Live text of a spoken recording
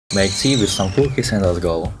Make tea with some cookies and let's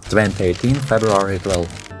go. 2018, February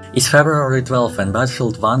 12th. It's February 12th and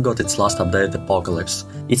Battlefield 1 got its last update Apocalypse.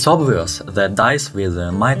 It's obvious that DICE with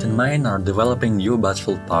Might and Main are developing new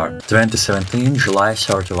Battlefield part. 2017, July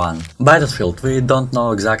 31. Battlefield, we don't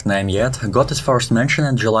know exact name yet, got its first mention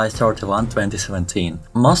in July 31, 2017.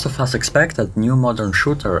 Most of us expected new modern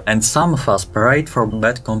shooter and some of us prayed for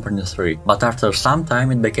Bad Company 3, but after some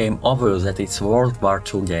time it became obvious that it's World War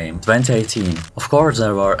II game. 2018. Of course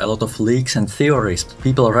there were a lot of leaks and theories,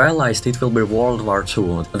 people realized it will be World War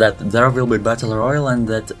II, that there will be Battle Royale and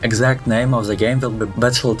that exact name of the game will be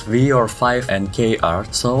Battlefield V or 5 and KR.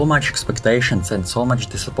 So much expectations and so much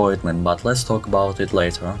disappointment, but let's talk about it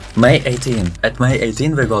later. May 18. At May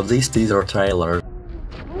 18 we got this teaser trailer.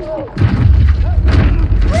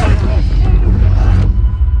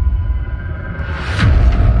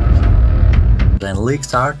 Then leaks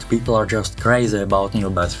start, people are just crazy about new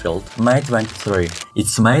Battlefield. May 23.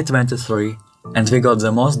 It's May 23. And we got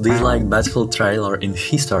the most disliked Battlefield trailer in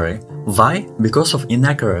history. Why? Because of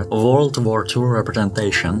inaccurate World War II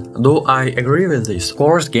representation. Though I agree with this, of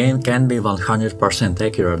course game can be 100%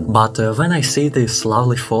 accurate, but when I see these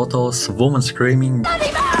lovely photos, women screaming,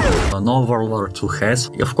 no World War II has,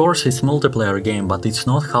 of course it's multiplayer game, but it's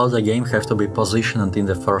not how the game have to be positioned in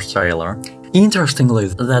the first trailer. Interestingly,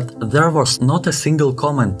 that there was not a single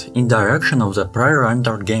comment in direction of the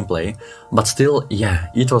pre-rendered gameplay, but still, yeah,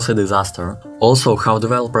 it was a disaster. Also, how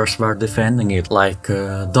developers were defending it, like,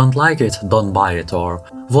 don't like it, don't buy it, or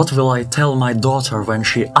what will I tell my daughter when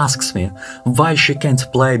she asks me why she can't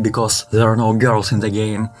play because there are no girls in the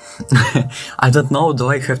game. I don't know, do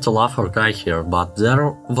I have to laugh or cry here, but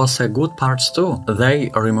there was a good parts too.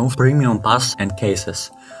 They removed premium pass and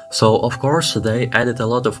cases. So of course they added a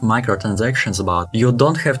lot of microtransactions, but you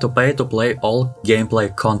don't have to pay to play all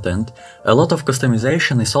gameplay content. A lot of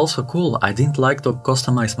customization is also cool. I didn't like to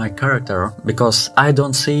customize my character because I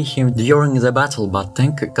don't see him during the battle, but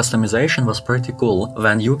tank customization was pretty cool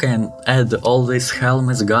when you can add all these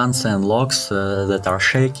helmets, guns and locks that are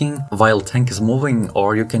shaking while tank is moving,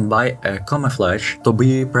 or you can buy a camouflage to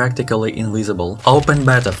be practically invisible. Open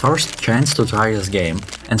beta, first chance to try this game,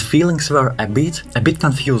 and feelings were a bit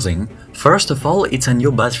confusing. First of all, it's a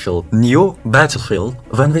new Battlefield. New Battlefield.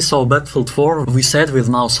 When we saw Battlefield 4, we sat with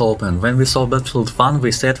mouse open. When we saw Battlefield 1,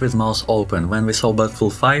 we sat with mouse open. When we saw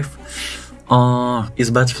Battlefield 5, is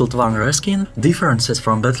Battlefield 1 reskin? Differences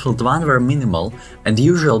from Battlefield 1 were minimal, and the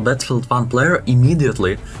usual Battlefield 1 player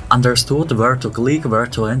immediately understood where to click, where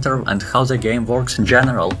to enter and how the game works in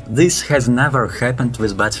general. This has never happened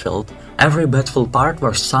with Battlefield. Every Battlefield part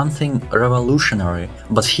was something revolutionary,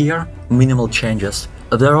 but here, minimal changes.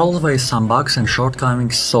 There are always some bugs and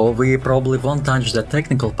shortcomings, so we probably won't touch the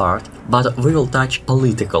technical part, but we will touch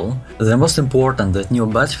political. The most important, that new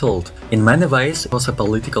Battlefield in many ways was a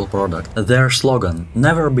political product. Their slogan,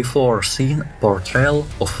 never before seen portrayal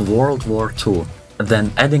of World War II.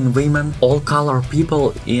 Then adding women, all-color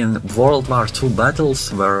people in World War II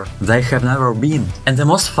battles where they have never been. And the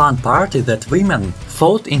most fun part is that women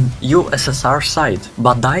fought in USSR side,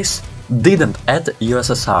 but DICE didn't add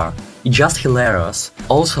USSR. It's just hilarious.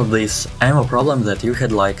 Also this ammo problem that you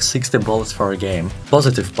had like 60 bullets for a game.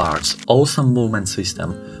 Positive parts, awesome movement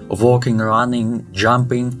system. Walking, running,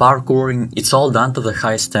 jumping, parkouring, it's all done to the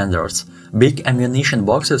high standards. Big ammunition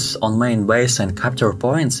boxes on main base and capture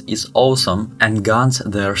points is awesome, and guns,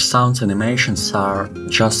 their sounds animations are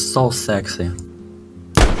just so sexy.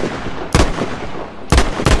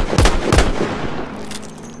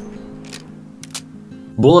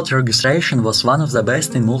 Bullet registration was one of the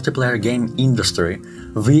best in multiplayer game industry.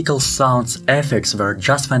 Vehicle sounds, effects were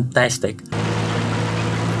just fantastic.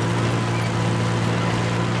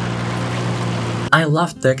 I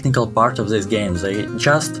loved technical part of this game, they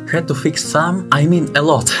just had to fix some, I mean a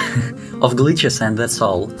lot, of glitches and that's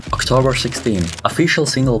all. October 16, official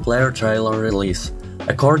single player trailer release.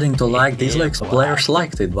 According to dislikes, players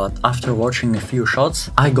liked it, but after watching a few shots,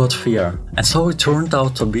 I got fear. And so it turned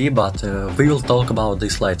out to be, but we will talk about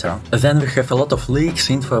this later. Then we have a lot of leaks,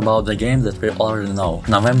 info about the game that we already know.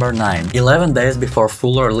 November 9, 11 days before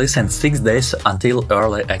full release and 6 days until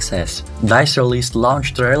early access. DICE released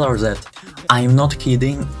launch trailer that, I'm not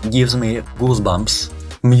kidding, gives me goosebumps.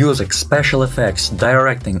 Music, special effects,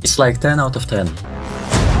 directing, it's like 10 out of 10.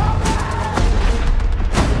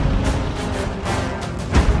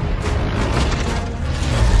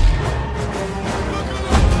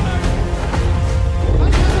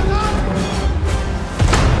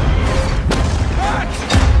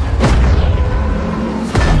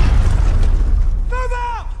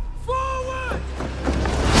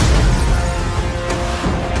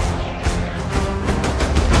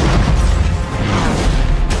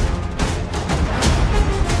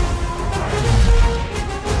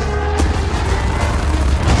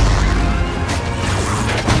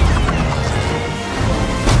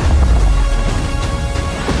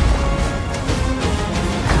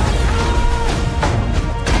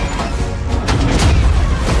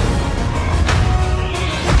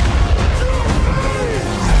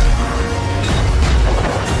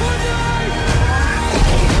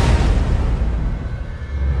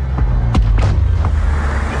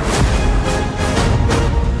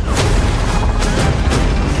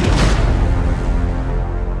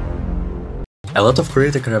 a lot of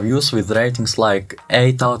critic reviews with ratings like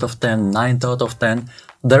 8 out of 10, 9 out of 10,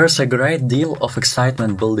 there's a great deal of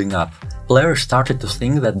excitement building up. Players started to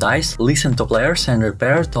think that DICE listened to players and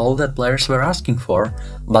repaired all that players were asking for,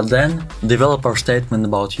 but then developer statement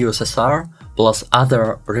about USSR plus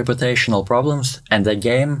other reputational problems and the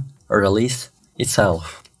game release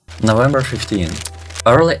itself. November 15.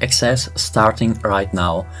 Early access starting right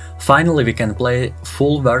now. Finally we can play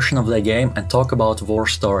full version of the game and talk about war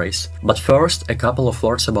stories. But first a couple of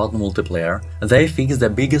words about multiplayer. They fixed the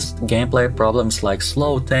biggest gameplay problems like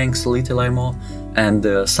slow tanks, little ammo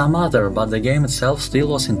and some other, but the game itself still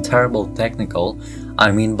was in terrible technical,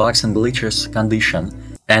 I mean bugs and glitches condition.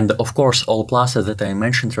 And of course all pluses that I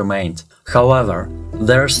mentioned remained. However,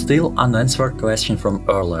 there's still unanswered question from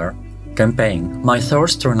earlier. Campaign. My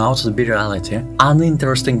thoughts turn out to be reality,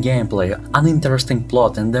 uninteresting gameplay, uninteresting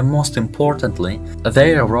plot and then most importantly,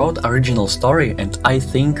 they wrote original story and I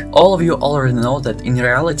think all of you already know that in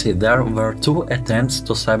reality there were 2 attempts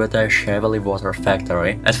to sabotage Heavily Water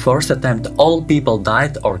Factory. At first attempt all people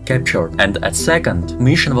died or captured and at second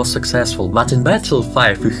mission was successful, but in Battlefield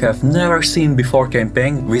 5 we have never seen before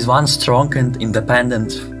campaign with one strong and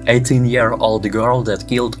independent 18-year-old girl that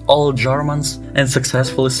killed all Germans and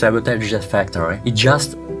successfully sabotaged the factory. It's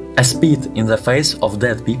just a spit in the face of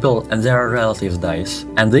dead people and their relatives dies.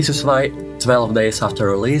 And this is why 12 days after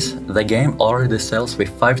release the game already sells with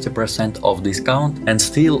 50% off discount and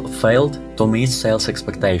still failed to meet sales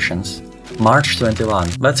expectations. March 21.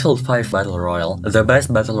 Battlefield 5 Battle Royale. The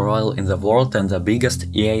best Battle Royale in the world and the biggest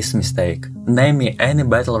EA's mistake. Name me any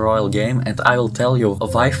Battle Royale game and I will tell you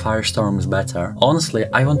why Firestorm is better. Honestly,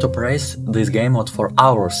 I want to praise this game mode for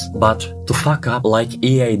hours, but to fuck up like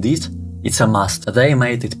EA did, it's a must. They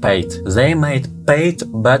made it paid. They made paid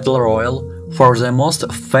Battle Royale for the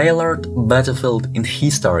most failed Battlefield in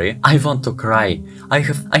history. I want to cry. I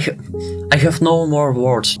have no more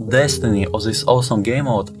words. Destiny of this awesome game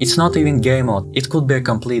mode. It's not even game mode, it could be a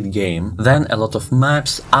complete game. Then a lot of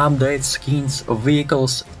maps, updates, skins,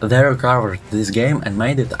 vehicles. They recovered this game and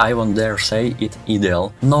made it, I won't dare say it,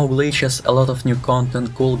 ideal. No glitches, a lot of new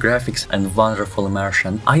content, cool graphics and wonderful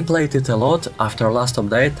immersion. I played it a lot after last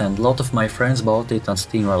update and a lot of my friends bought it on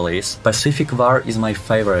Steam release. Pacific War is my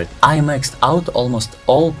favorite. I maxed out almost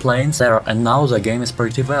all planes there and now the game is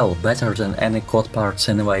pretty well, better than any COD parts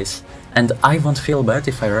anyways. And I won't feel bad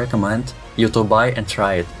if I recommend you to buy and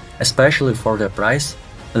try it, especially for the price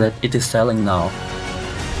that it is selling now.